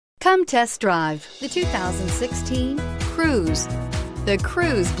Come test drive the 2016 Cruze. The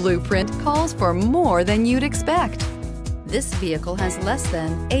Cruze blueprint calls for more than you'd expect. This vehicle has less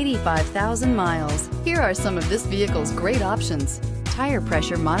than 85,000 miles. Here are some of this vehicle's great options: tire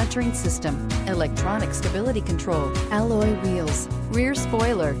pressure monitoring system, electronic stability control, alloy wheels, rear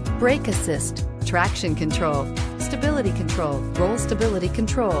spoiler, brake assist, traction control, stability control, roll stability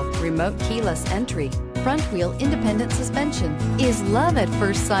control, remote keyless entry, front wheel independent suspension. Is love at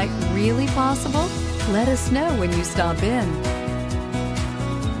first sight really possible? Let us know when you stop in.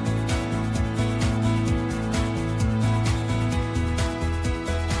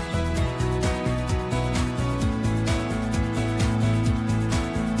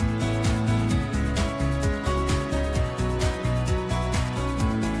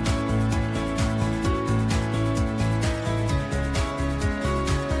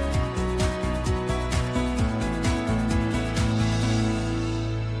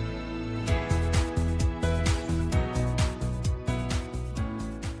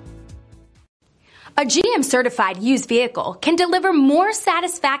 A GM-certified used vehicle can deliver more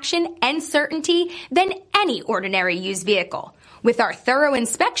satisfaction and certainty than any ordinary used vehicle. With our thorough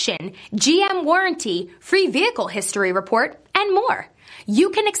inspection, GM warranty, free vehicle history report, and more.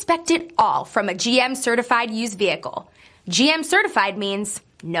 You can expect it all from a GM-certified used vehicle. GM-certified means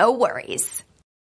no worries.